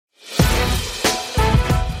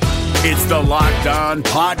It's the Locked On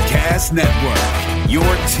Podcast Network, your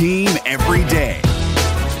team every day.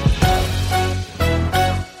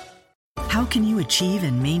 How can you achieve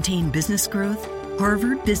and maintain business growth?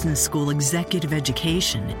 Harvard Business School Executive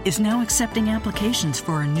Education is now accepting applications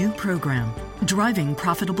for a new program, Driving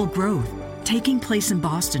Profitable Growth. Taking place in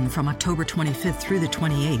Boston from October 25th through the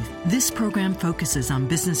 28th, this program focuses on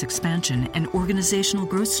business expansion and organizational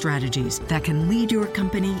growth strategies that can lead your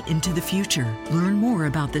company into the future. Learn more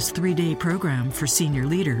about this 3-day program for senior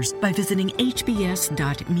leaders by visiting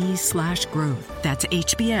hbs.me/growth. That's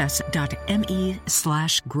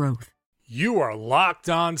hbs.me/growth. You are Locked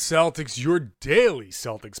On Celtics, your daily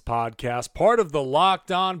Celtics podcast, part of the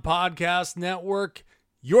Locked On Podcast Network,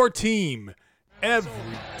 your team every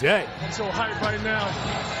day. I'm so hyped right now.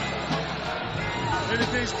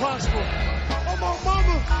 Anything's possible. Oh, my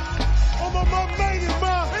mama made it,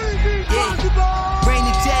 ma. Anything's possible.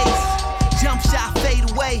 Rainy days, jump shot, fade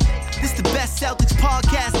away. This the best Celtics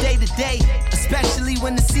podcast day to day, especially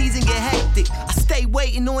when the season get hectic. I stay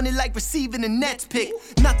waiting on it like receiving a Nets pick.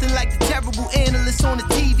 Nothing like the terrible analysts on the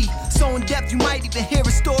TV. So in depth you might even hear a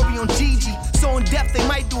story on Gigi. So in depth they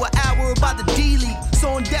might do an hour about the D-League.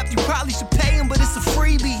 So in depth you probably should pay him, but it's a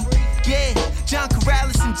freebie. Yeah, John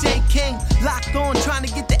Karalis and Jay King locked on trying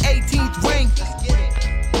to get the 18th ring.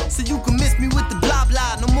 So you can miss me with the blah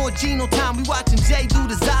blah. No more Geno time, we watching Jay do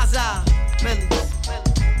the Zaza.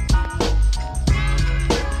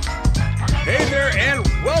 Hey there, and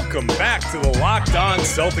welcome back to the Locked On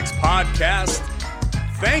Celtics podcast.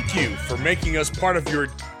 Thank you for making us part of your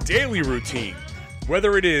daily routine.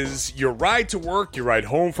 Whether it is your ride to work, your ride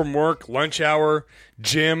home from work, lunch hour,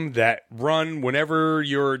 gym, that run, whenever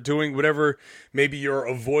you're doing whatever, maybe you're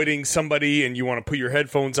avoiding somebody and you want to put your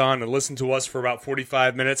headphones on and listen to us for about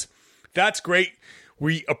 45 minutes. That's great.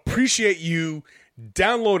 We appreciate you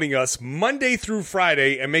downloading us Monday through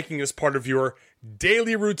Friday and making us part of your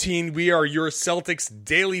daily routine. We are your Celtics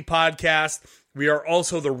daily podcast. We are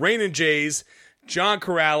also the Rain Jays, John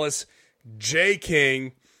Karalis, Jay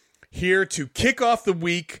King, here to kick off the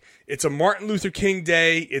week. It's a Martin Luther King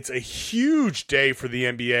Day. It's a huge day for the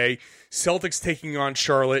NBA. Celtics taking on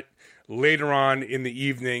Charlotte later on in the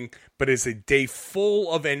evening, but it's a day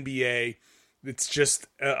full of NBA. It's just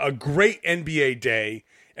a great NBA day.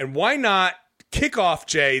 And why not kick off,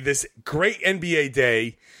 Jay, this great NBA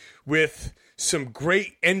day with some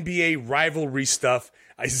great NBA rivalry stuff?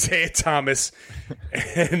 Isaiah Thomas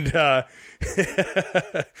and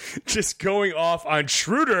just going off on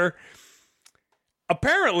Schroeder.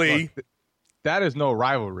 Apparently, look, that is no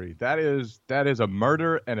rivalry. That is a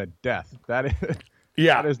murder and a death. That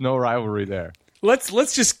is no rivalry there.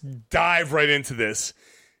 Let's just dive right into this.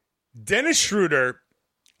 Dennis Schroeder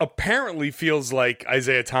apparently feels like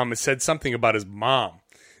Isaiah Thomas said something about his mom.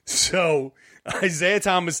 So Isaiah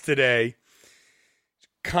Thomas today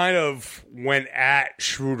kind of went at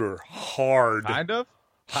Schroeder hard. Kind of?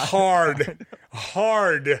 Hard.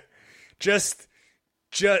 Just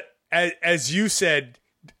as you said,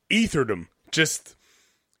 ethered him. Just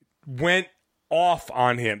went off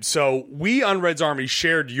on him. So we on Red's Army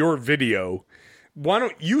shared your video. Why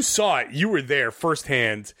don't you saw it? You were there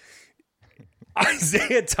firsthand.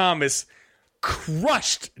 Isaiah Thomas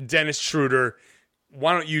crushed Dennis Schroeder.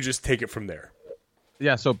 Why don't you just take it from there?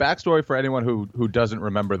 Yeah, so backstory for anyone who doesn't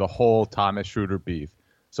remember the whole Thomas Schroeder beef.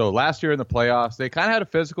 So last year in the playoffs, they kind of had a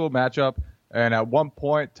physical matchup, and at one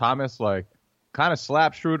point, Thomas kind of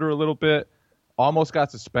slapped Schroeder a little bit, almost got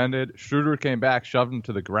suspended. Schroeder came back, shoved him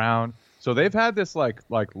to the ground. So they've had this like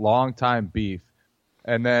long time beef.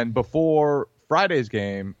 And then before Friday's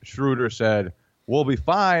game, Schroeder said, "We'll be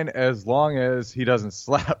fine as long as he doesn't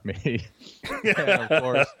slap me." And of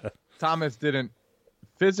course, Thomas didn't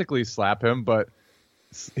physically slap him, but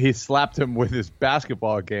he slapped him with his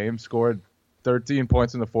basketball game, scored 13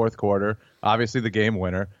 points in the fourth quarter, obviously the game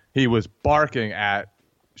winner. He was barking at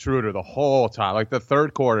Schroeder the whole time. Like the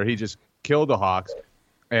third quarter, he just killed the Hawks,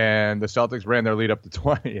 and the Celtics ran their lead up to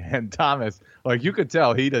 20. And Thomas, like you could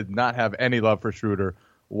tell, he did not have any love for Schroeder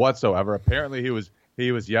whatsoever. Apparently, he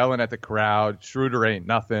was yelling at the crowd, "Schroeder ain't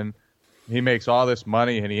nothing. He makes all this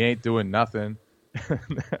money, and he ain't doing nothing."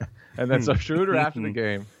 And then so Schroeder, after the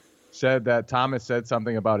game, said that Thomas said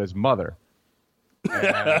something about his mother.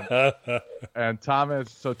 And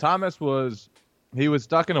Thomas was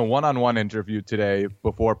stuck in a one-on-one interview today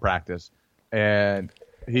before practice, and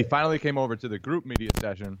he finally came over to the group media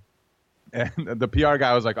session, and the PR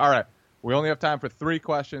guy was like, "All right, we only have time for 3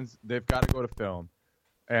 questions. They've got to go to film."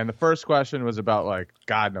 And the first question was about like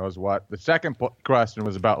God knows what. The second question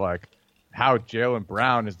was about like how Jaylen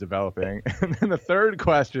Brown is developing, and then the third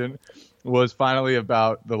question was finally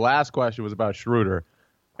about the last question was about Schroeder.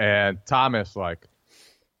 And Thomas, like,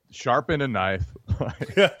 sharpened a knife,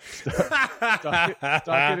 like, stuck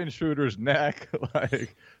it in Schroeder's neck,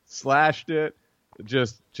 like, slashed it,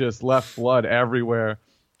 just left blood everywhere,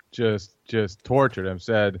 just tortured him,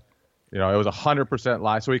 said, it was 100%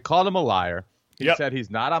 lie. So he called him a liar. He said he's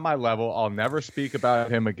not on my level. I'll never speak about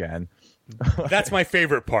him again. That's my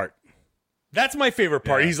favorite part.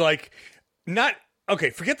 Yeah. He's like,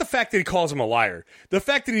 forget the fact that he calls him a liar. The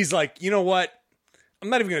fact that he's like, you know what? I'm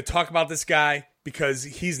not even going to talk about this guy because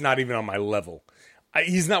he's not even on my level.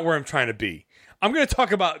 He's not where I'm trying to be. I'm going to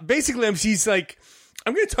talk about, basically, he's like,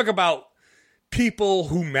 I'm going to talk about people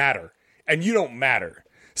who matter, and you don't matter.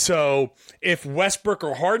 So if Westbrook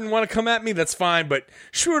or Harden want to come at me, that's fine. But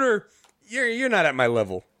Schroeder, you're not at my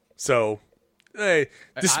level. So,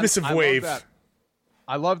 dismissive wave.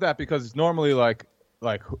 I love that because it's normally like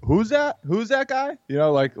who's that? Who's that guy?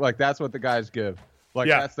 Like that's what the guys give. Like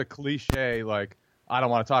that's the cliche. Like, I don't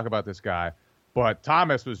want to talk about this guy. But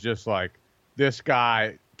Thomas was just like, this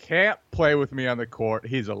guy can't play with me on the court.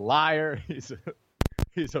 He's a liar. He's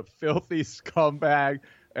a filthy scumbag,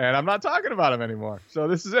 and I'm not talking about him anymore. So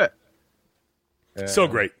this is it. So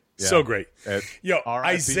great. Yeah. So great.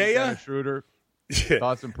 Isaiah Schroeder,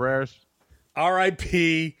 thoughts and prayers.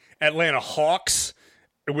 R.I.P. Atlanta Hawks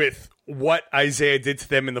with what Isaiah did to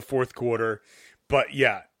them in the fourth quarter. But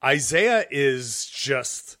yeah, Isaiah is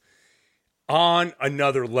just on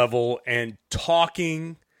another level and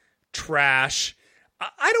talking trash.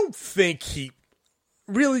 I don't think he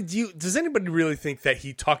really, does anybody really think that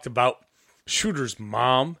he talked about Schroeder's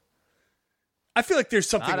mom? I feel like there's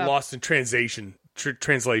something lost in translation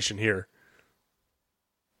here.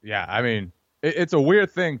 Yeah, I mean, it's a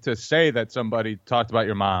weird thing to say that somebody talked about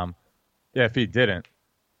your mom if he didn't.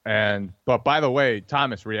 But by the way,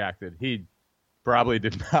 Thomas reacted. He probably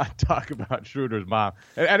did not talk about Schroeder's mom.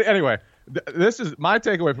 Anyway, this is my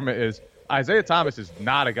takeaway from it is Isaiah Thomas is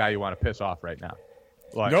not a guy you want to piss off right now.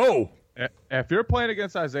 Like, no. If you're playing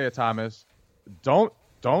against Isaiah Thomas, don't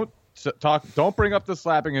bring up the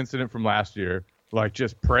slapping incident from last year. Like,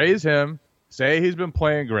 just praise him, say he's been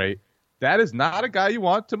playing great. That is not a guy you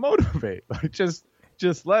want to motivate. Like, just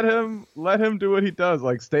let him do what he does.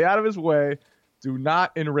 Like, stay out of his way. Do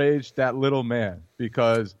not enrage that little man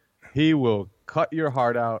because he will cut your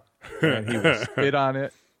heart out and he will spit on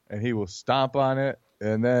it and he will stomp on it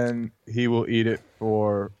and then he will eat it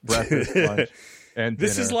for breakfast, lunch, and dinner.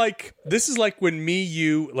 This is like when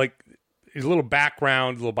you, like, a little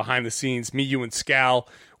background, a little behind the scenes, you and Scal,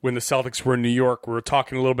 when the Celtics were in New York, we were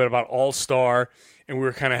talking a little bit about All-Star, and we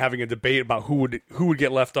were kind of having a debate about who would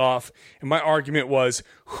get left off. And my argument was,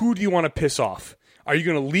 who do you want to piss off? Are you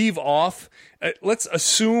going to leave off? Let's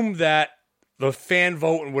assume that the fan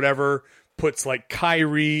vote and whatever puts like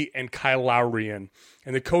Kyrie and Kyle Lowry in,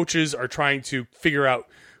 and the coaches are trying to figure out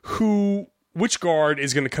which guard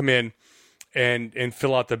is going to come in and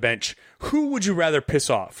fill out the bench. Who would you rather piss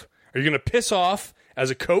off? Are you going to piss off as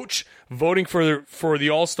a coach voting for the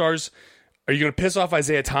All-Stars? Are you going to piss off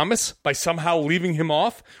Isaiah Thomas by somehow leaving him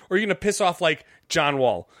off? Or are you going to piss off, like, John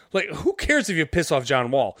Wall? Like, who cares if you piss off John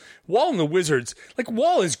Wall? Wall and the Wizards, like,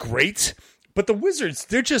 Wall is great, but the Wizards,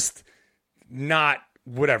 they're just not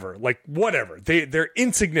whatever. Like, whatever. They're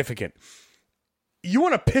insignificant. You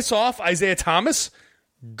want to piss off Isaiah Thomas?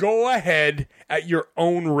 Go ahead at your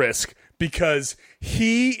own risk, because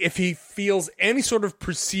if he feels any sort of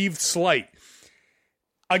perceived slight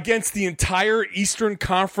against the entire Eastern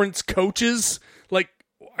Conference coaches, like,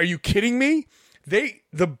 are you kidding me?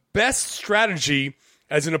 The best strategy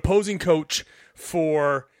as an opposing coach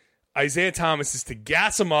for Isaiah Thomas is to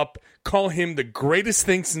gas him up, call him the greatest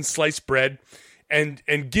thing since sliced bread, and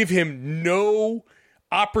give him no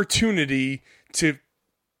opportunity to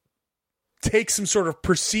take some sort of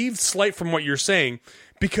perceived slight from what you're saying,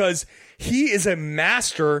 because he is a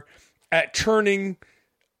master at turning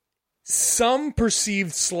some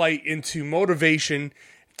perceived slight into motivation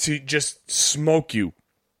to just smoke you.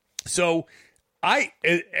 So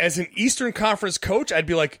as an Eastern Conference coach, I'd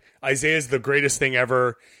be like, Isaiah's the greatest thing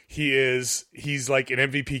ever. He's like an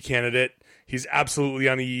MVP candidate. He's absolutely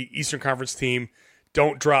on the Eastern Conference team.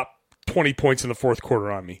 Don't drop 20 points in the fourth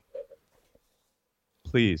quarter on me.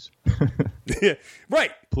 Please.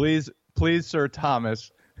 Right. Please, Sir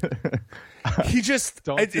Thomas. He just,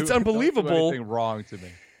 it's unbelievable. Don't do anything wrong to me.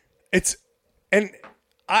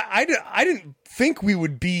 I didn't think we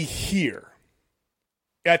would be here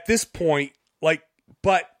at this point, like,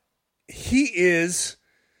 but he's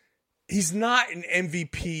not an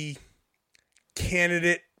MVP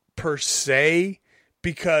candidate per se,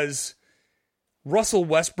 because Russell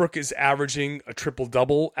Westbrook is averaging a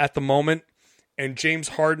triple-double at the moment, and James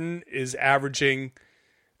Harden is averaging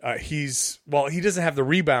He doesn't have the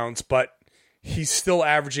rebounds, but he's still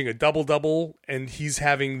averaging a double-double, and he's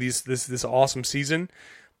having this awesome season.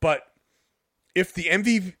 But if the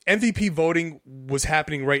MVP voting was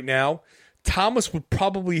happening right now, Thomas would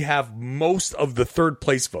probably have most of the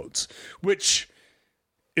third-place votes, which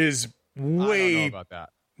is way... I don't know about that.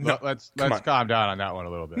 No, let's calm down on that one a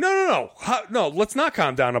little bit. No, let's not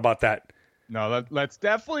calm down about that. No, let's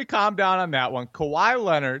definitely calm down on that one. Kawhi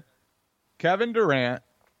Leonard, Kevin Durant,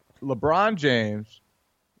 LeBron James,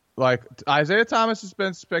 like Isaiah Thomas has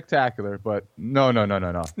been spectacular, but no.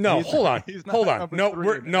 No, hold on.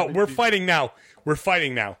 We're fighting now. We're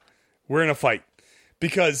fighting now. We're in a fight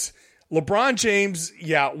because LeBron James,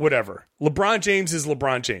 yeah, whatever. LeBron James is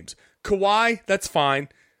LeBron James. Kawhi, that's fine.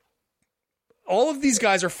 All of these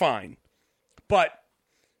guys are fine, but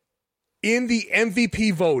in the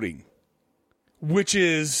MVP voting, which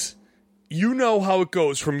is, you know how it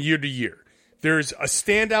goes from year to year. There's a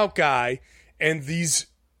standout guy, and these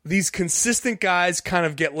consistent guys kind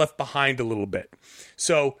of get left behind a little bit.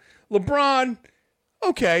 So LeBron,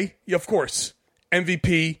 okay, yeah, of course,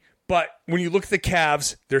 MVP, but when you look at the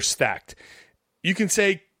Cavs, they're stacked. You can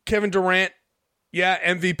say Kevin Durant, yeah,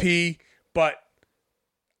 MVP, but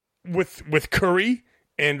with Curry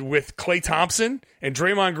and with Klay Thompson and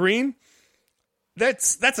Draymond Green,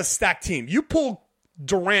 that's a stacked team. You pull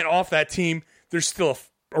Durant off that team, there's still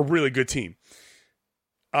a really good team.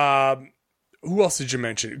 Who else did you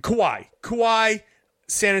mention? Kawhi,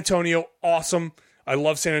 San Antonio, awesome. I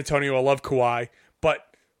love San Antonio. I love Kawhi,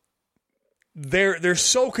 but they're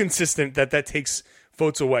so consistent that takes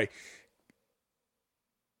votes away.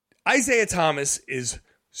 Isaiah Thomas is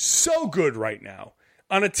so good right now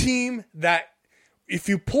on a team that if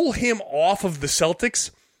you pull him off of the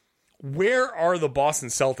Celtics, where are the Boston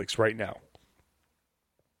Celtics right now?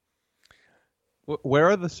 Where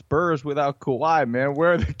are the Spurs without Kawhi, man?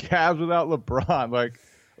 Where are the Cavs without LeBron?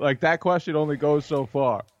 Like that question only goes so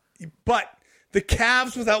far. But the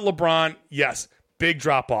Cavs without LeBron, yes, big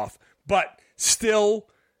drop off, but still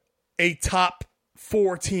a top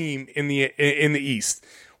 4 team in the East.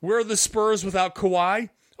 Where are the Spurs without Kawhi?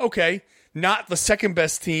 Okay, not the second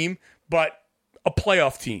best team, but a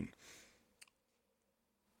playoff team.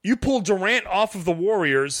 You pull Durant off of the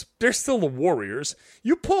Warriors, they're still the Warriors.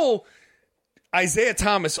 You pull Isaiah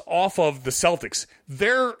Thomas off of the Celtics,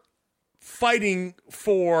 they're fighting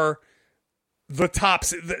for the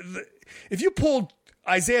tops. If you pull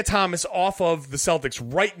Isaiah Thomas off of the Celtics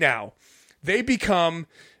right now, they become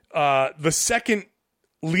the second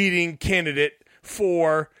leading candidate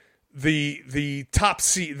for the top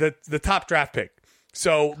seed, the top draft pick.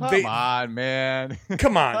 So come on, man.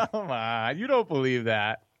 Come on. Come on. You don't believe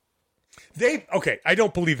that. Okay, I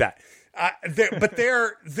don't believe that. But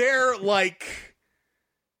they're like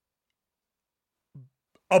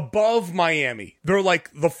above Miami. They're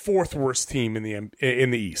like the 4th worst team in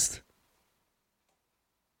the East.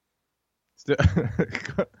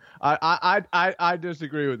 I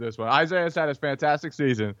disagree with this one. Isaiah's had a fantastic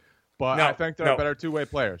season, but I think they're better two-way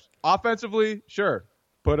players. Offensively, sure.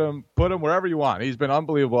 Put him wherever you want. He's been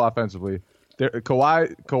unbelievable offensively.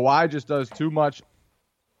 Kawhi just does too much.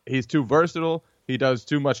 He's too versatile. He does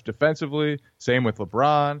too much defensively. Same with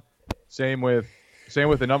LeBron. Same with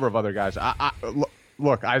a number of other guys.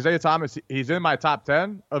 Look, Isaiah Thomas, he's in my top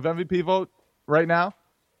 10 of MVP vote right now,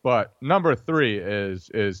 but number 3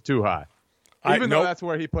 is too high. Even though that's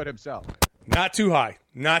where he put himself. Not too high.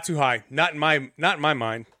 Not too high. Not in my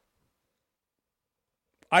mind.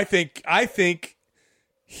 I think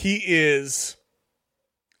he is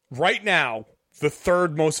right now the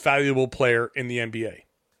 3rd most valuable player in the NBA.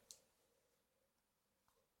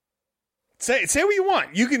 Say what you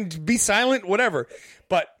want. You can be silent, whatever.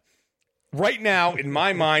 But right now, in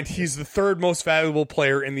my mind, he's the 3rd most valuable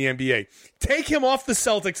player in the NBA. Take him off the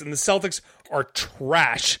Celtics, and the Celtics are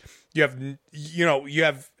trash. You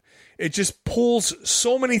have it just pulls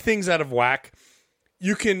so many things out of whack.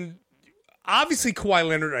 You can obviously Kawhi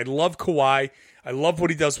Leonard. I love Kawhi. I love what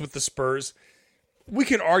he does with the Spurs. We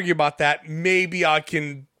can argue about that. Maybe I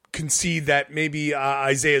can concede that maybe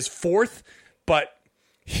Isaiah's 4th, but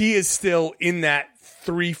he is still in that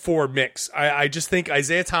 3-4 mix. I just think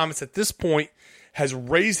Isaiah Thomas at this point has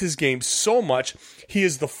raised his game so much. He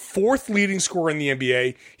is the 4th leading scorer in the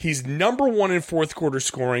NBA. He's number 1 in fourth quarter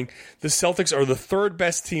scoring. The Celtics are the 3rd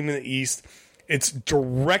best team in the East. It's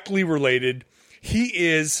directly related. He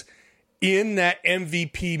is in that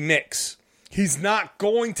MVP mix. He's not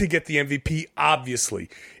going to get the MVP, obviously.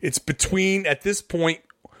 It's between, at this point,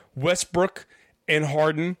 Westbrook and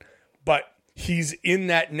Harden, but he's in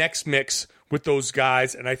that next mix with those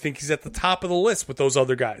guys, and I think he's at the top of the list with those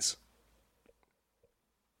other guys.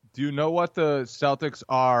 Do you know what the Celtics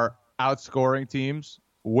are outscoring teams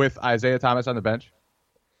with Isaiah Thomas on the bench?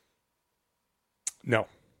 No.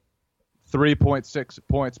 3.6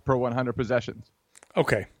 points per 100 possessions.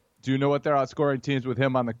 Okay. Do you know what they're outscoring teams with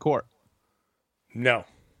him on the court? No.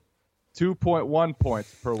 2.1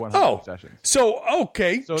 points per 100 possessions. So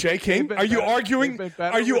Jay King, are you arguing that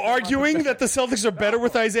the Celtics are better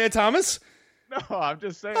with Isaiah Thomas? No, I'm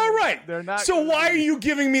just saying. All right. They're not. So why are you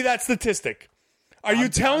giving me that statistic? Are you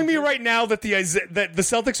telling me right now that the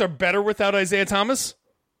Celtics are better without Isaiah Thomas?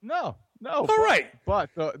 No. All right. But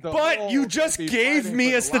you just gave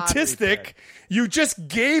me a statistic. You just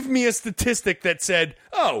gave me a statistic that said,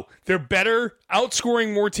 "Oh, they're better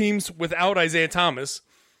outscoring more teams without Isaiah Thomas."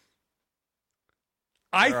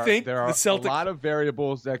 I think there are the Celtics. A lot of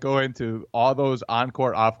variables that go into all those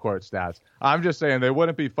on-court, off-court stats. I'm just saying they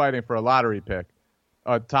wouldn't be fighting for a lottery pick,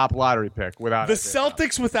 a top lottery pick without the Isaiah Celtics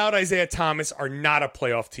Thomas. Without Isaiah Thomas are not a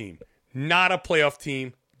playoff team. Not a playoff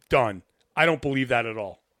team. Done. I don't believe that at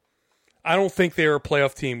all. I don't think they're a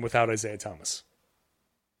playoff team without Isaiah Thomas.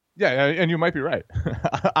 Yeah, and you might be right.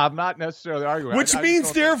 I'm not necessarily arguing. Which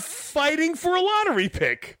means they're fighting for a lottery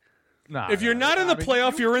pick. If you're not in the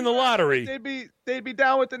playoff, you're in the lottery. They'd be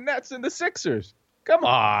down with the Nets and the Sixers. Come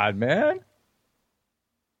on, man.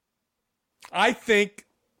 I think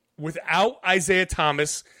without Isaiah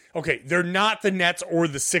Thomas, okay, they're not the Nets or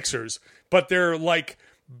the Sixers, but they're like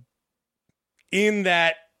in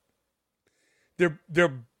that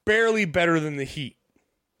they're barely better than the Heat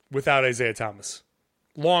without Isaiah Thomas.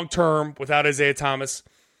 Long term, without Isaiah Thomas,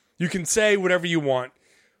 you can say whatever you want.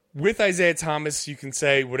 With Isaiah Thomas, you can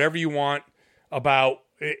say whatever you want about,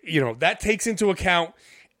 that takes into account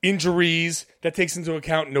injuries. That takes into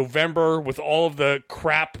account November with all of the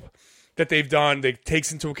crap that they've done. That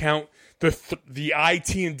takes into account the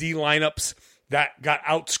IT and D lineups that got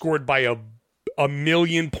outscored by a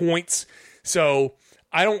million points. So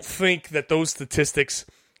I don't think that those statistics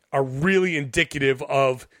are really indicative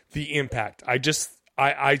of the impact. I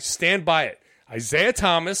stand by it. Isaiah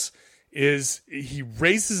Thomas he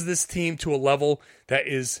raises this team to a level that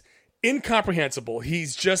is incomprehensible.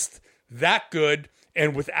 He's just that good.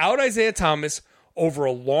 And without Isaiah Thomas, over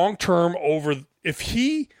a long term, if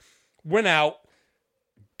he went out,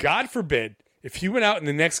 God forbid, if he went out in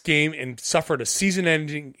the next game and suffered a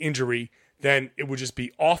season-ending injury, then it would just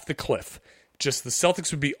be off the cliff. Just the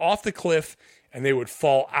Celtics would be off the cliff, and they would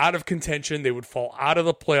fall out of contention. They would fall out of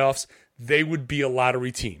the playoffs. They would be a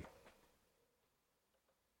lottery team.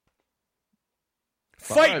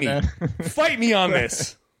 Fight me. Fight me on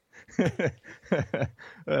this. We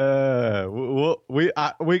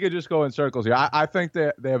could just go in circles here. I think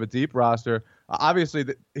they have a deep roster. Obviously,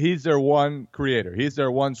 he's their one creator. He's their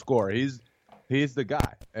one scorer. He's the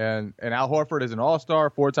guy. And Al Horford is an all-star,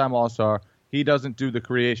 4-time all-star. He doesn't do the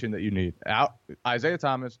creation that you need. Isaiah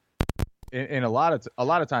Thomas, in a lot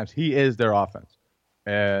of times, he is their offense.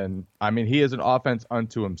 And I mean, he is an offense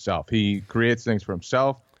unto himself. He creates things for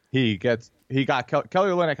himself. Kelly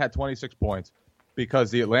Olynyk had 26 points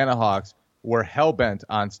because the Atlanta Hawks were hell-bent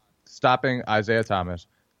on stopping Isaiah Thomas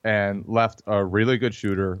and left a really good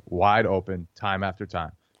shooter wide open time after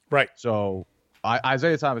time. Right. So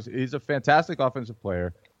Isaiah Thomas, he's a fantastic offensive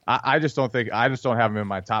player. I just don't have him in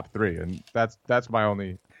my top three, and that's my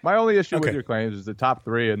only issue with your claims is the top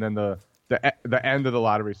three, and then the end of the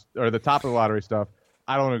lottery or the top of the lottery stuff.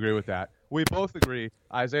 I don't agree with that. We both agree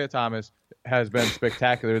Isaiah Thomas has been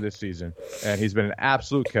spectacular this season, and he's been an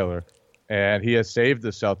absolute killer, and he has saved the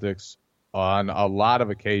Celtics on a lot of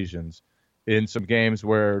occasions in some games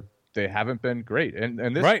where they haven't been great. And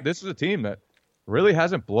this is a team that really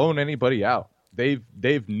hasn't blown anybody out.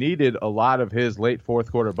 They've needed a lot of his late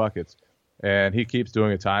fourth quarter buckets, and he keeps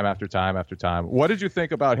doing it time after time after time. What did you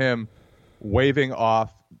think about him waving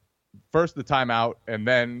off first the timeout and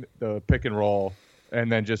then the pick and roll and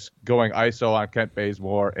then just going ISO on Kent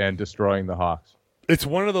Bazemore and destroying the Hawks? It's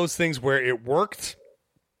one of those things where it worked,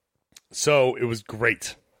 so it was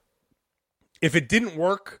great. If it didn't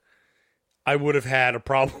work, I would have had a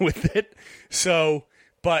problem with it.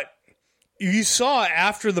 But you saw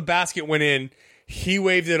after the basket went in, he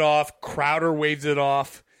waved it off. Crowder waved it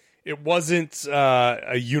off. It wasn't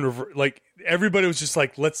a universe. Like everybody was just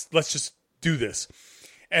like, let's just do this.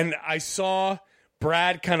 And I saw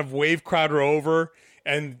Brad kind of wave Crowder over,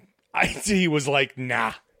 and he was like,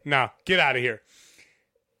 nah, get out of here.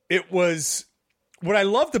 It was what I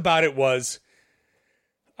loved about it was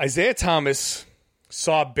Isaiah Thomas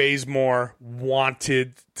saw Bazemore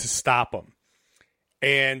wanted to stop him.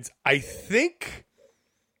 And I think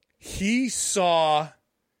he saw,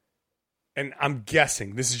 and I'm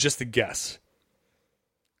guessing, this is just a guess,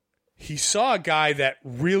 he saw a guy that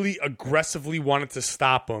really aggressively wanted to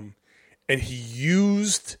stop him, and he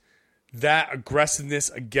used that aggressiveness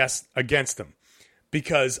against him.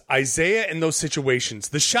 Because Isaiah in those situations,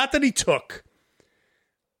 the shot that he took,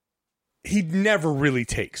 he never really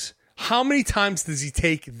takes. How many times does he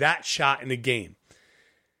take that shot in a game?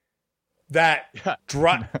 That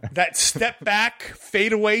that step back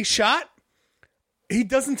fadeaway shot, he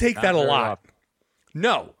doesn't take that a lot.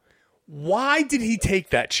 No. Why did he take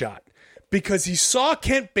that shot? Because he saw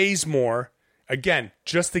Kent Bazemore, again,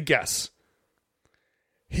 just a guess.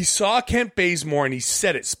 He saw Kent Bazemore and he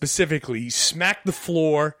said it specifically. He smacked the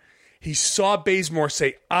floor. He saw Bazemore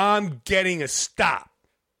say, I'm getting a stop.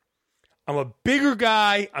 I'm a bigger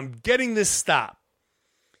guy. I'm getting this stop.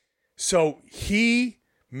 So he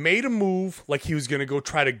made a move like he was going to go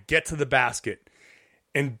try to get to the basket.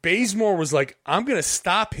 And Bazemore was like, I'm going to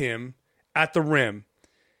stop him at the rim.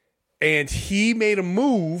 And he made a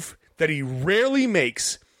move that he rarely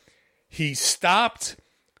makes. He stopped,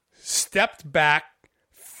 stepped back,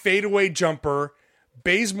 fadeaway jumper.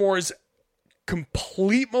 Bazemore's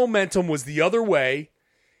complete momentum was the other way.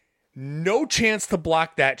 No chance to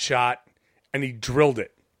block that shot. And he drilled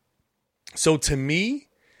it. So to me,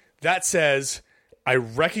 that says, I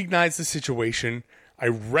recognize the situation. I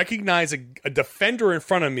recognize a defender in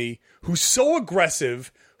front of me who's so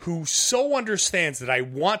aggressive, who so understands that I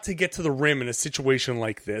want to get to the rim in a situation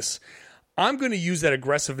like this. I'm going to use that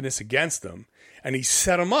aggressiveness against him. And he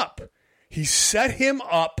set him up. He set him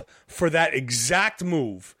up for that exact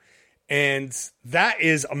move. And that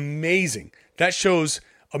is amazing. That shows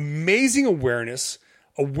amazing awareness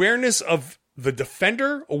of the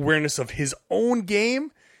defender, awareness of his own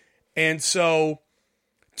game. And so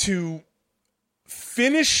to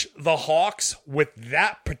finish the Hawks with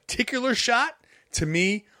that particular shot, to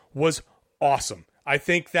me, was awesome. I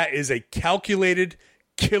think that is a calculated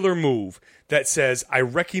killer move that says, I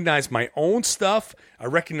recognize my own stuff. I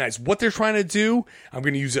recognize what they're trying to do. I'm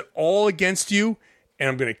going to use it all against you, and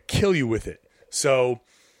I'm going to kill you with it. So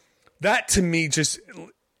that to me just,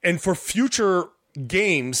 and for future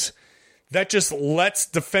games, that just lets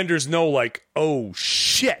defenders know, like, oh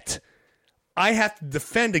shit, I have to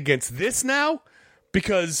defend against this now,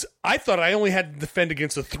 because I thought I only had to defend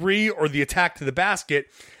against a three or the attack to the basket.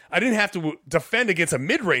 I didn't have to defend against a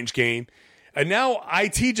mid-range game. And now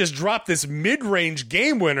IT just dropped this mid-range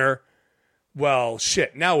game winner. Well,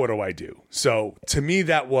 shit, now what do I do? So to me,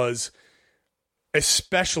 that was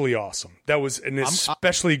especially awesome. That was an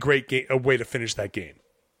especially great way to finish that game.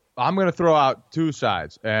 I'm going to throw out two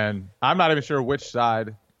sides, and I'm not even sure which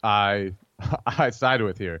side I side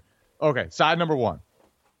with here. Okay, side number one.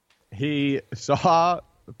 He saw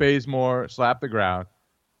Bazemore slap the ground.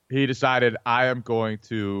 He decided, I am going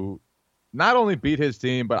to not only beat his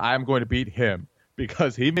team, but I am going to beat him,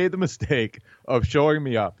 because he made the mistake of showing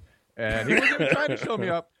me up. And he wasn't even trying to show me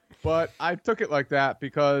up, but I took it like that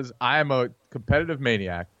because I am a competitive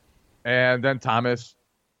maniac. And then Thomas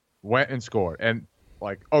went and scored. And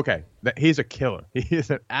like, okay, he's a killer. He is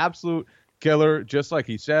an absolute killer, just like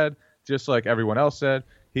he said, just like everyone else said.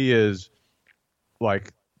 He is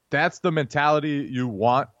like, that's the mentality you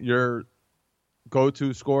want your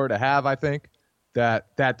go-to scorer to have, I think.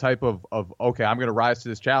 That type of okay, I'm going to rise to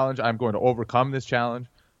this challenge. I'm going to overcome this challenge.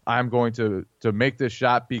 I'm going to make this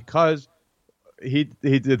shot, because he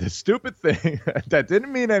did the stupid thing that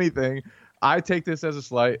didn't mean anything. I take this as a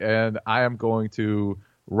slight, and I am going to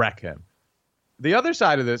wreck him. The other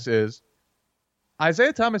side of this is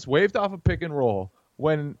Isaiah Thomas waved off a pick and roll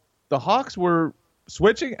when the Hawks were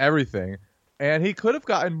switching everything, and he could have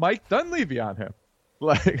gotten Mike Dunleavy on him.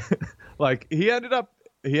 Like he ended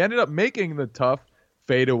up making the tough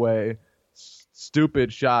fadeaway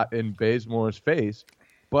stupid shot in Bazemore's face,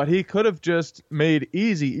 but he could have just made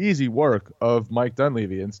easy work of Mike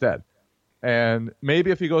Dunleavy instead. And maybe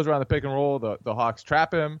if he goes around the pick and roll, the Hawks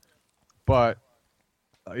trap him, but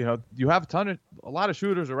you have a lot of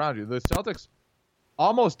shooters around you. The Celtics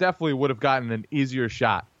almost definitely would have gotten an easier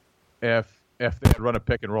shot if they had run a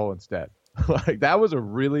pick and roll instead. Like, that was a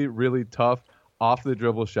really, really tough off the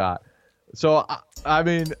dribble shot. So I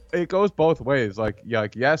mean, it goes both ways. Like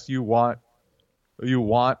yes, you want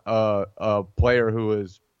a player who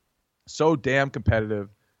is so damn competitive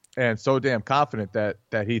and so damn confident that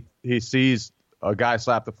he sees a guy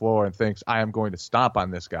slap the floor and thinks, I am going to stomp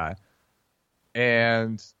on this guy.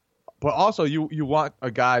 But also you want a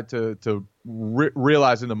guy to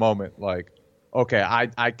realize in the moment, like, okay,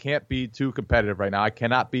 I can't be too competitive right now. I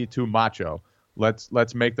cannot be too macho.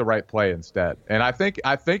 Let's make the right play instead. And I think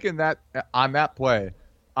on that play,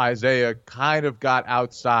 Isaiah kind of got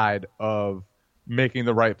outside of making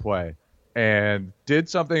the right play. and did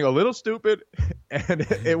something a little stupid, and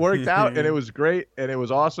it worked out, and it was great, and it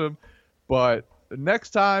was awesome. But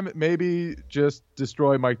next time, maybe just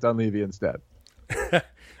destroy Mike Dunleavy instead.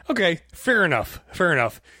 Okay, fair enough. Fair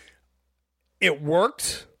enough. It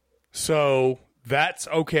worked, so that's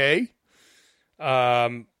okay.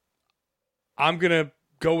 I'm going to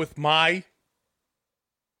go with my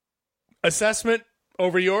assessment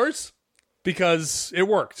over yours because it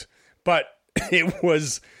worked. But it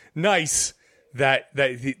was nice that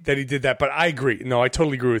he did that. But I agree. No, I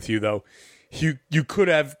totally agree with you, though. You could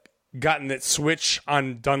have gotten that switch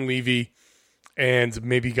on Dunleavy and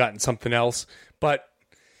maybe gotten something else. But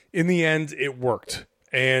in the end, it worked.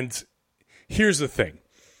 And here's the thing.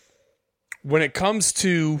 When it comes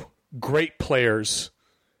to great players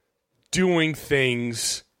doing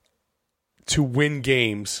things to win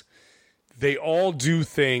games, they all do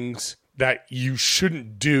things that you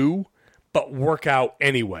shouldn't do, but work out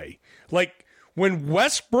anyway. Like when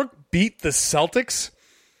Westbrook beat the Celtics,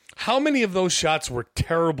 how many of those shots were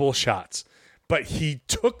terrible shots? But he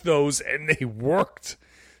took those and they worked.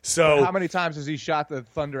 So how many times has he shot the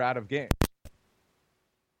Thunder out of game?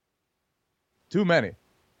 Too many.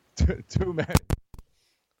 Too many.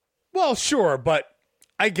 Well, sure, but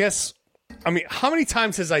I guess, how many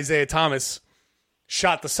times has Isaiah Thomas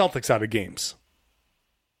shot the Celtics out of games?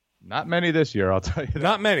 Not many this year, I'll tell you that.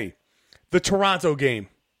 Not many. The Toronto game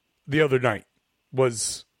the other night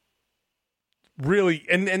was really,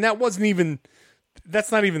 and that wasn't even,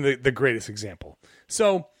 that's not even the greatest example.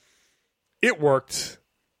 So it worked.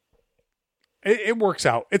 It works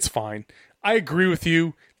out. It's fine. I agree with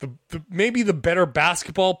you. Maybe the better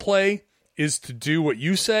basketball play is to do what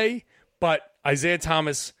you say, but Isaiah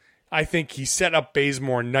Thomas, I think he set up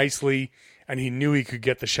Bazemore nicely, and he knew he could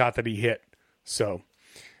get the shot that he hit. So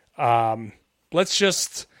let's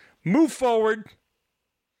just move forward.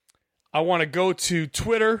 I want to go to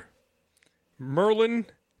Twitter. Merlin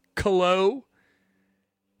Calo.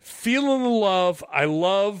 Feeling the love. I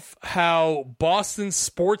love how Boston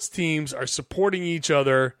sports teams are supporting each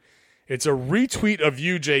other. It's a retweet of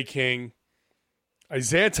you, J. King.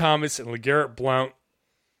 Isaiah Thomas and LeGarrette Blount.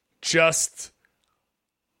 Just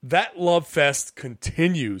that love fest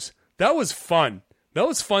continues. That was fun. That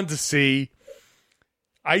was fun to see.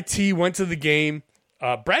 IT went to the game.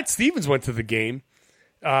 Brad Stevens went to the game.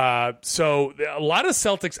 So a lot of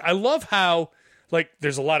Celtics. I love how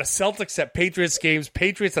there's a lot of Celtics at Patriots games,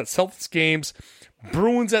 Patriots at Celtics games,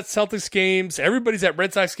 Bruins at Celtics games. Everybody's at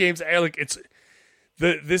Red Sox games. It's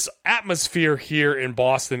this atmosphere here in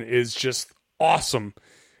Boston is just awesome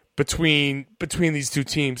between these two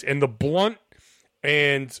teams, and the Blunt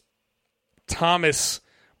and Thomas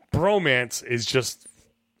bromance is just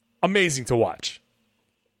amazing to watch.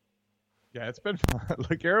 Yeah, it's been fun.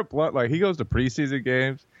 LeGarrette Blount, he goes to preseason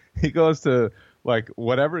games. He goes to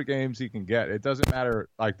whatever games he can get. It doesn't matter.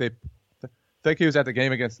 They think he was at the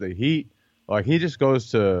game against the Heat. He just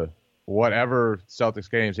goes to whatever Celtics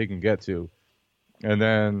games he can get to. And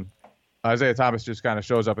then Isaiah Thomas just kind of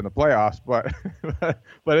shows up in the playoffs, but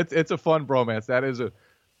it's a fun bromance. That is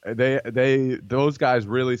those guys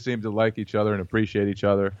really seem to like each other and appreciate each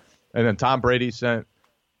other. And then Tom Brady sent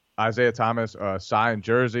Isaiah Thomas a signed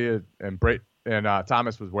jersey, and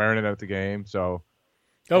Thomas was wearing it at the game. So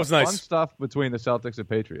that was nice. Fun stuff between the Celtics and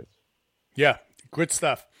Patriots. Yeah, good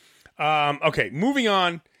stuff. Okay, moving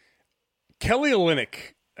on. Kelly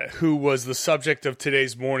Olynyk, who was the subject of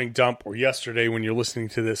today's morning dump, or yesterday when you're listening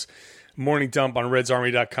to this morning dump on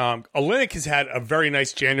redsarmy.com. Olynyk has had a very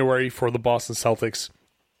nice January for the Boston Celtics.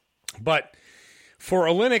 But for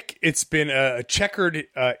Olynyk, it's been a checkered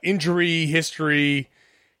injury history.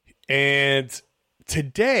 And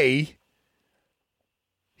today,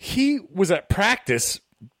 he was at practice.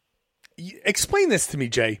 Explain this to me,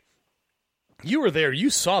 Jay. You were there. You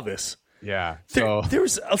saw this. Yeah. There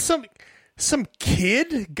was some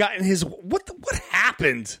kid got in his... What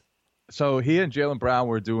happened? So he and Jaylen Brown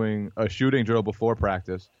were doing a shooting drill before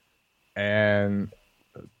practice, and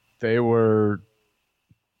they were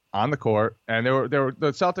on the court, and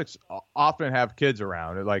the Celtics often have kids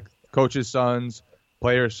around, coaches' sons,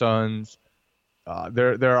 players' sons.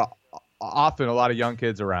 There are often a lot of young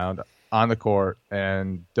kids around on the court,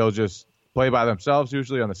 and they'll just play by themselves,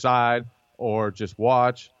 usually on the side, or just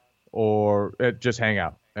watch, or just hang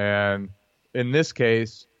out. And in this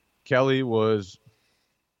case, Kelly was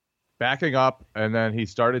backing up, and then he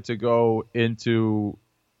started to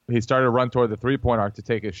run toward the three-point arc to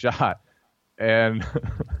take a shot. And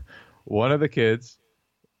one of the kids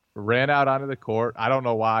ran out onto the court. I don't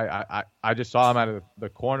know why. I just saw him out of the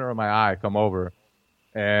corner of my eye come over,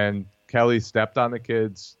 and Kelly stepped on the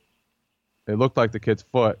kid's, it looked like the kid's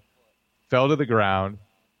foot, fell to the ground,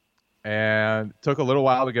 and took a little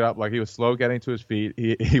while to get up. Like, he was slow getting to his feet.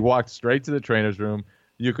 He walked straight to the trainer's room.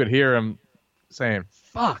 You could hear him saying,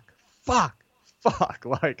 fuck.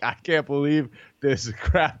 Like, I can't believe this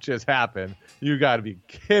crap just happened. You got to be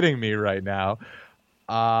kidding me right now.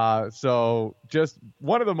 So just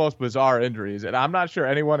one of the most bizarre injuries. And I'm not sure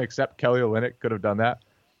anyone except Kelly Olynyk could have done that.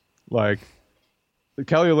 Like,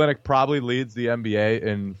 Kelly Olynyk probably leads the NBA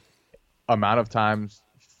in amount of times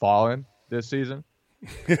fallen this season.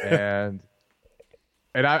 and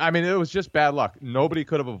I mean, it was just bad luck. Nobody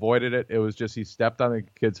could have avoided it. It was just he stepped on the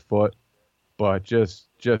kid's foot. But just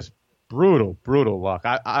brutal luck.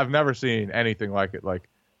 I've never seen anything like it. Like,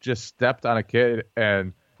 just stepped on a kid.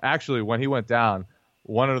 And actually, when he went down,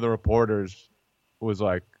 one of the reporters was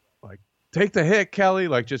like, take the hit, Kelly.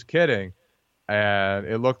 Like, just kidding. And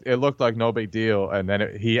it looked like no big deal. And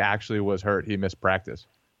then he actually was hurt. He missed practice.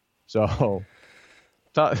 So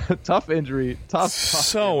tough injury. Tough.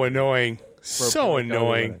 So annoying. So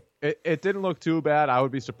annoying. It didn't look too bad. I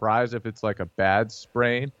would be surprised if it's like a bad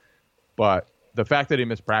sprain. But the fact that he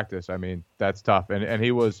missed practice, I mean, that's tough. And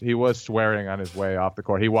he was swearing on his way off the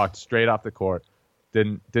court. He walked straight off the court.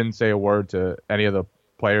 Didn't say a word to any of the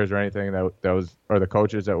players or anything that was, or the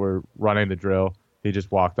coaches that were running the drill. He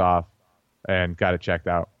just walked off and got it checked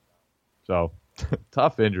out. So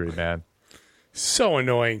tough injury, man. So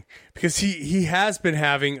annoying, because he has been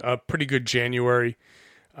having a pretty good January.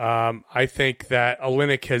 I think that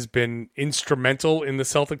Olynyk has been instrumental in the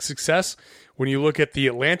Celtics' success. When you look at the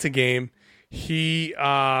Atlanta game, he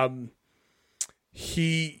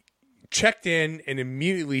checked in and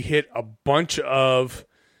immediately hit a bunch of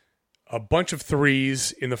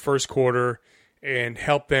threes in the first quarter and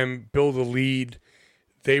helped them build a lead.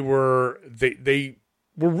 They were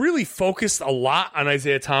really focused a lot on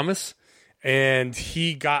Isaiah Thomas, and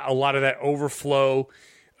he got a lot of that overflow,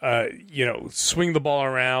 swing the ball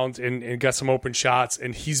around and got some open shots.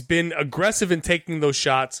 And he's been aggressive in taking those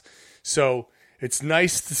shots. So it's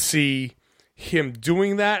nice to see him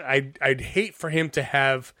doing that. I'd hate for him to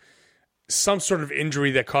have some sort of injury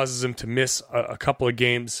that causes him to miss a couple of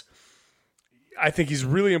games. I think he's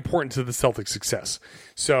really important to the Celtics' success.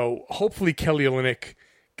 So hopefully Kelly Olynyk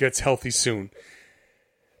gets healthy soon.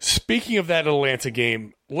 Speaking of that Atlanta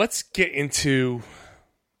game, let's get into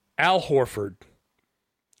Al Horford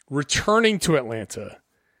returning to Atlanta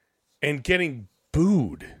and getting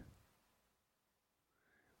booed.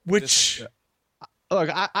 Which, look,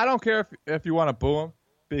 I don't care if you want to boo him,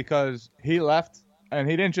 because he left, and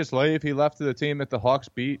he didn't just leave. He left to the team that the Hawks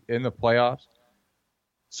beat in the playoffs.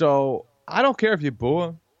 So I don't care if you boo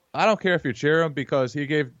him. I don't care if you cheer him, because he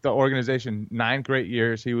gave the organization 9 great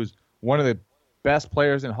years. He was one of the best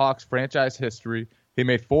players in Hawks franchise history. He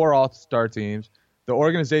made 4 All-Star teams. The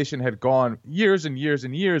organization had gone years and years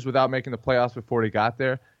and years without making the playoffs before he got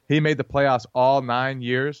there. He made the playoffs all 9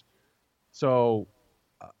 years. So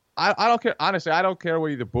I don't care. Honestly, I don't care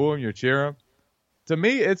whether you boo him, you cheer him. To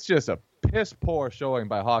me, it's just a piss poor showing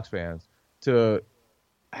by Hawks fans. To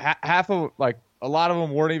half of, like, a lot of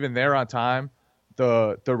them weren't even there on time.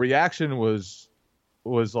 The reaction was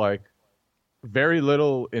like very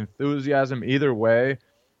little enthusiasm either way.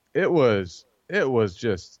 It was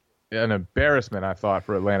just an embarrassment, I thought,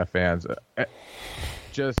 for Atlanta fans.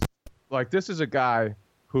 Just like, this is a guy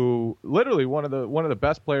who literally one of the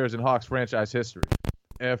best players in Hawks franchise history.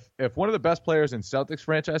 If one of the best players in Celtics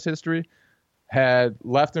franchise history had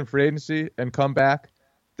left in free agency and come back,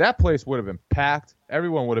 that place would have been packed.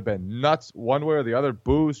 Everyone would have been nuts one way or the other.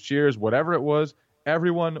 Boos, cheers, whatever it was.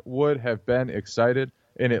 Everyone would have been excited.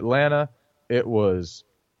 In Atlanta, it was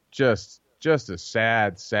just a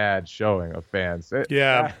sad showing of fans.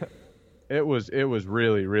 It was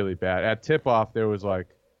really, really bad. At tip-off, there was like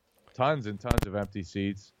tons and tons of empty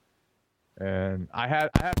seats. And I had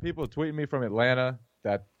people tweeting me from Atlanta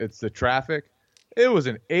that it's the traffic. It was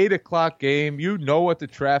an 8 o'clock game. You know what the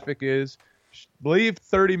traffic is. Leave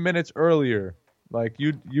 30 minutes earlier. Like,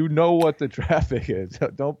 you know what the traffic is.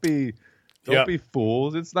 Don't be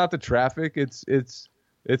fools. It's not the traffic. It's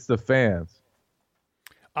the fans.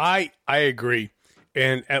 I agree.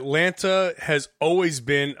 And Atlanta has always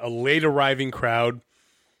been a late arriving crowd.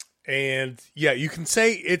 And yeah, you can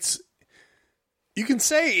say it's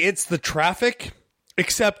the traffic,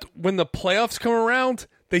 except when the playoffs come around,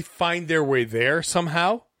 they find their way there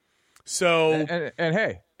somehow. So and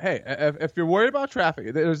hey, if you're worried about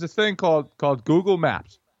traffic, there's this thing called Google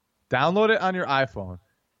Maps. Download it on your iPhone,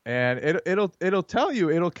 and it'll tell you,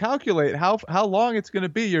 it'll calculate how long it's going to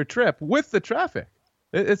be your trip with the traffic.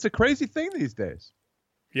 It's a crazy thing these days.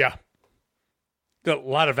 Yeah, a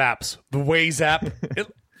lot of apps. The Waze app,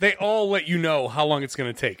 they all let you know how long it's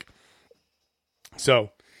going to take.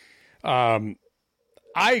 So, I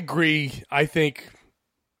agree. I think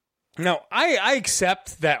now I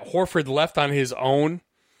accept that Horford left on his own,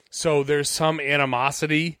 so there's some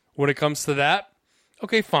animosity when it comes to that.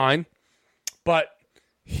 Okay, fine, but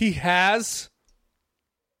he has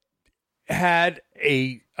had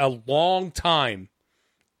a long time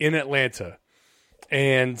in Atlanta,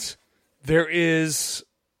 and there is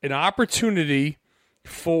an opportunity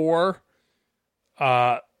for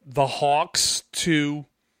the Hawks to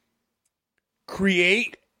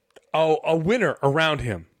create a winner around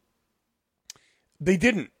him. They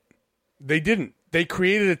didn't. They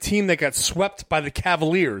created a team that got swept by the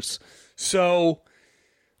Cavaliers. So,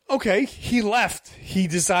 okay, he left. He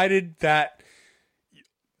decided that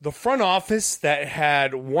the front office that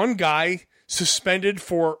had one guy suspended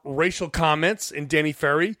for racial comments in Danny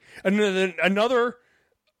Ferry, another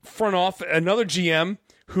front office, another GM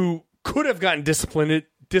who could have gotten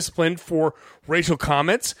disciplined for racial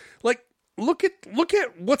comments. Like, look at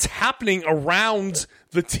what's happening around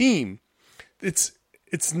the team. It's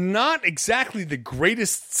not exactly the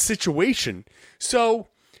greatest situation. So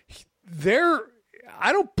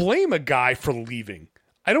I don't blame a guy for leaving.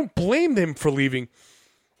 I don't blame him for leaving.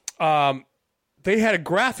 They had a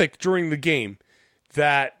graphic during the game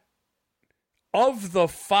that of the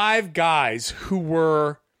 5 guys who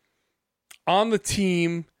were on the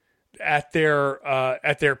team at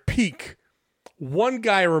their peak, one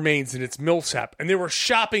guy remains, and it's Millsap, and they were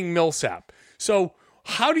shopping Millsap. So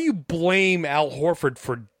how do you blame Al Horford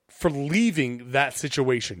for leaving that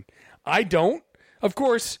situation? I don't. Of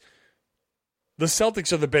course, the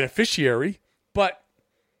Celtics are the beneficiary, but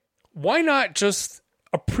why not just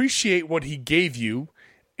appreciate what he gave you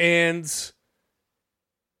and,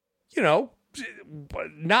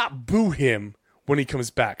 not boo him when he comes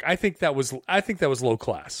back? I think that was low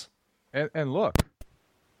class. And look,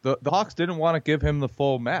 the Hawks didn't want to give him the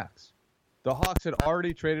full max. The Hawks had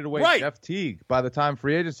already traded away Jeff Teague by the time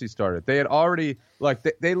free agency started. They had already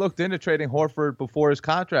they looked into trading Horford before his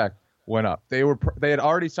contract went up. They had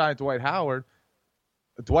already signed Dwight Howard.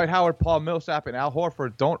 Dwight Howard, Paul Millsap, and Al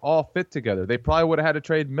Horford don't all fit together. They probably would have had to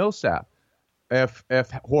trade Millsap if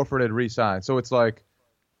Horford had re-signed. So it's like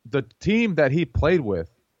the team that he played with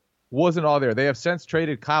wasn't all there. They have since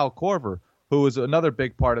traded Kyle Korver, who was another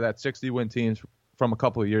big part of that 60-win team from a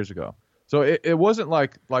couple of years ago. So it wasn't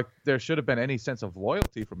like there should have been any sense of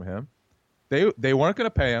loyalty from him. They weren't going to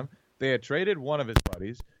pay him. They had traded one of his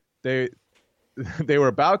buddies. They were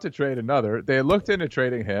about to trade another. They looked into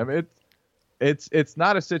trading him. It's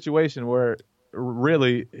not a situation where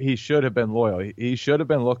really he should have been loyal. He should have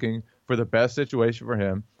been looking for the best situation for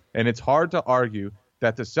him. And it's hard to argue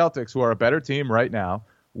that the Celtics, who are a better team right now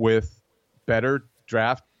with better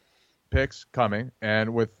draft picks coming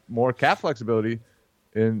and with more cap flexibility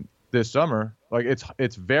in this summer, like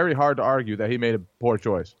it's very hard to argue that he made a poor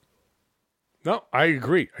choice. No, I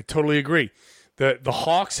agree. I totally agree. The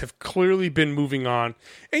Hawks have clearly been moving on.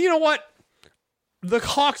 And you know what? The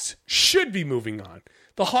Hawks should be moving on.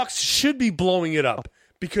 The Hawks should be blowing it up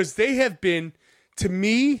because they have been, to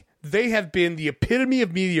me, they have been the epitome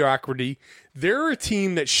of mediocrity. They're a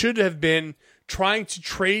team that should have been trying to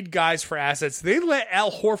trade guys for assets. They let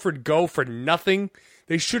Al Horford go for nothing.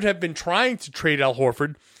 They should have been trying to trade Al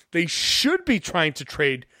Horford. They should be trying to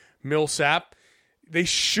trade Millsap. They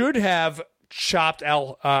should have shopped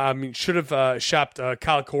Kyle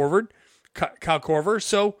Korver.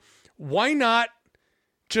 So why not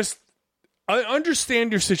just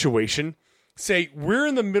understand your situation? Say we're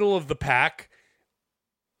in the middle of the pack.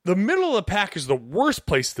 The middle of the pack is the worst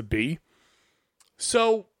place to be.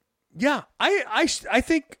 So yeah, I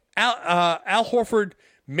think Al Horford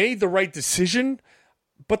made the right decision.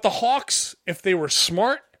 But the Hawks, if they were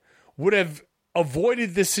smart, would have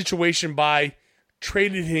avoided this situation by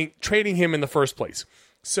trading him in the first place.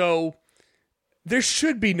 So there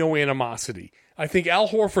should be no animosity. I think Al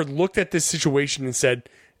Horford looked at this situation and said,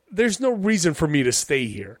 there's no reason for me to stay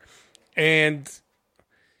here. And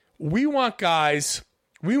we want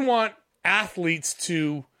athletes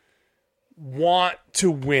to want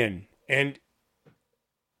to win. And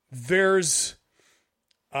there's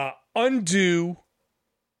undue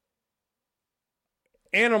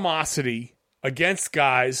animosity against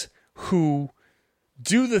guys who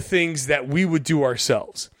do the things that we would do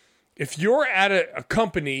ourselves. If you're at a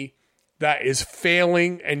company that is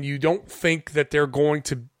failing and you don't think that they're going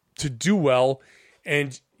to do well,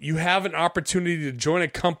 and you have an opportunity to join a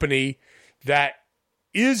company that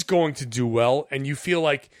is going to do well, and you feel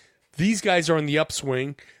like these guys are on the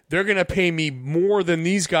upswing, they're going to pay me more than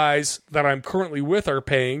these guys that I'm currently with are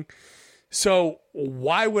paying. So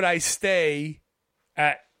why would I stay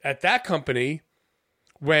at that company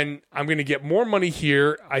when I'm going to get more money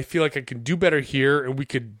here. I feel like I can do better here, and we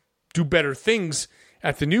could do better things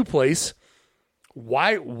at the new place.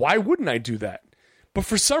 Why wouldn't I do that? But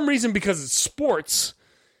for some reason, because it's sports,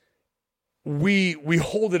 we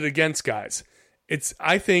hold it against guys.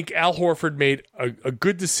 I think Al Horford made a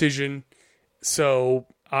good decision. So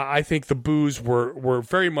I think the boos were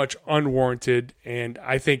very much unwarranted, and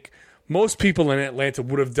I think most people in Atlanta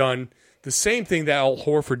would have done the same thing that Al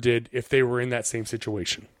Horford did if they were in that same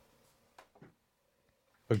situation.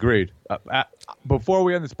 Agreed. Before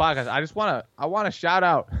we end this podcast, I want to shout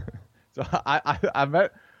out. So I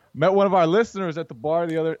met one of our listeners at the bar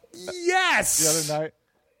the other night,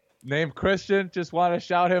 named Christian. Just want to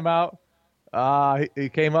shout him out. He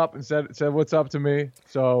came up and said what's up to me.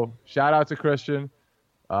 So shout out to Christian.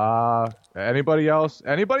 Anybody else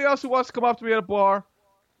who wants to come up to me at a bar,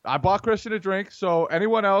 I bought Christian a drink. So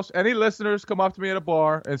anyone else, any listeners, come up to me at a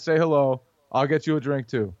bar and say hello. I'll get you a drink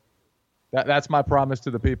too. That's my promise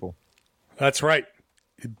to the people. That's right.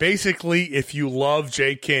 Basically, if you love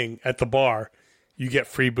Jay King at the bar, you get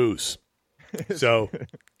free booze. So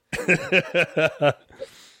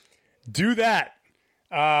do that.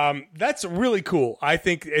 That's really cool. I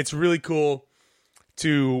think it's really cool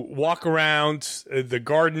to walk around the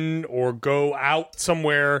garden or go out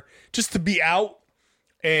somewhere just to be out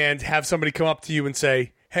and have somebody come up to you and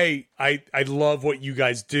say, hey, I love what you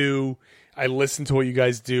guys do. I listen to what you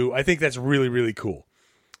guys do. I think that's really, really cool.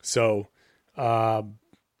 So I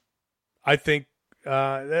think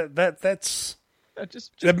that's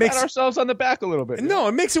just pat ourselves on the back a little bit. No,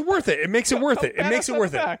 it makes it worth it. It makes it worth it. It makes it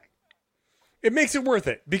worth it. It makes it worth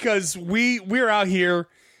it because we're out here,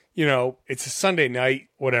 it's a Sunday night,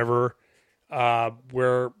 whatever.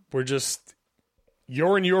 We're just,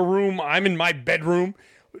 you're in your room, I'm in my bedroom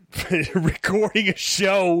recording a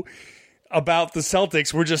show about the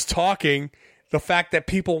Celtics. We're just talking. The fact that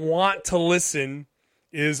people want to listen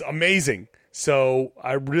is amazing. So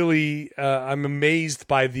I really, I'm amazed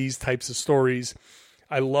by these types of stories.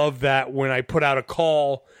 I love that when I put out a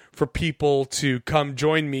call for people to come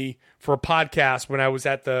join me for a podcast when I was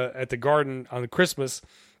at the garden on Christmas,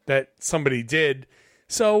 that somebody did.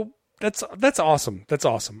 So that's awesome. That's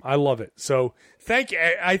awesome. I love it. So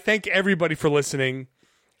I thank everybody for listening.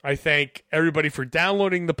 I thank everybody for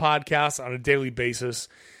downloading the podcast on a daily basis,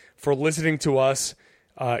 for listening to us.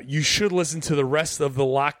 You should listen to the rest of the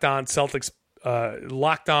Locked On Celtics,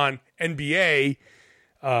 Locked On NBA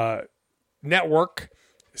network.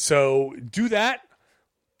 So do that.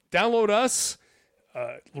 Download us.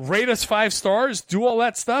 Rate us 5 stars. Do all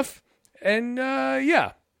that stuff. And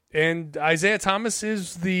yeah. And Isaiah Thomas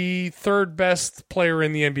is the 3rd best player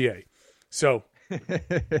in the NBA. So.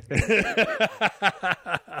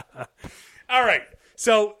 All right.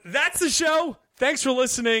 So that's the show. Thanks for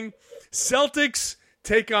listening. Celtics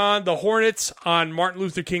take on the Hornets on Martin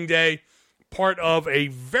Luther King Day, part of a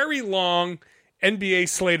very long NBA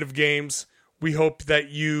slate of games. We hope that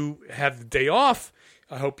you have the day off.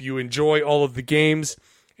 I hope you enjoy all of the games.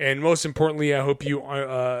 And most importantly, I hope you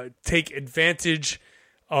take advantage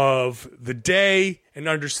of the day and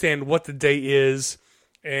understand what the day is.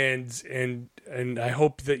 And I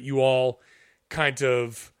hope that you all kind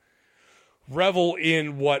of revel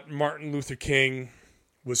in what Martin Luther King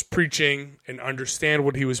was preaching and understand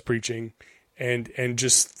what he was preaching, and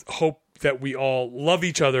just hope that we all love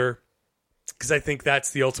each other, because I think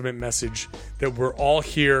that's the ultimate message, that we're all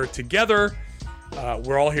here together.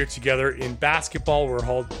 We're all here together in basketball.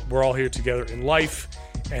 We're all here together in life,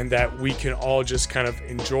 and that we can all just kind of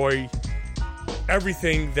enjoy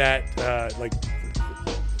everything that like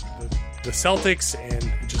the Celtics,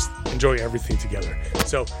 and just enjoy everything together.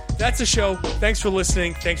 So that's the show. Thanks for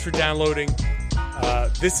listening. Thanks for downloading.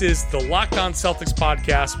 This is the Locked On Celtics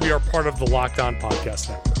podcast. We are part of the Locked On Podcast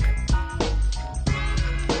Network.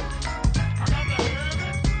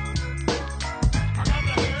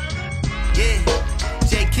 Yeah,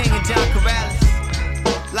 Jay King and John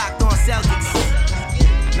Karalis, Locked On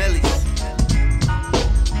Celtics, Millies.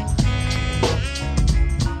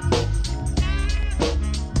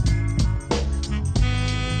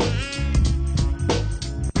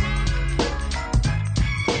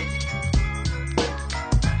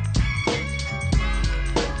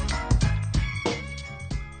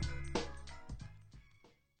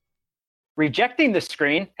 Rejecting the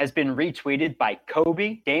Screen has been retweeted by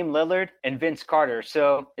Kobe, Dame Lillard, and Vince Carter,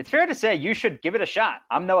 so it's fair to say you should give it a shot.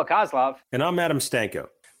 I'm Noah Kozlov. And I'm Adam Stanko.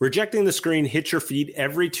 Rejecting the Screen hits your feed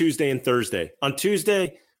every Tuesday and Thursday. On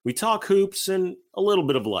Tuesday, We talk hoops and a little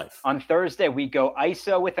bit of life. On Thursday, we go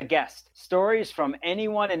ISO with a guest. Stories from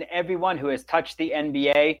anyone and everyone who has touched the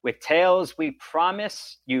NBA with tales we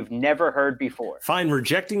promise you've never heard before. Find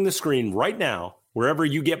Rejecting the Screen right now, wherever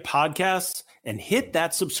you get podcasts, and hit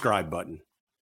that subscribe button.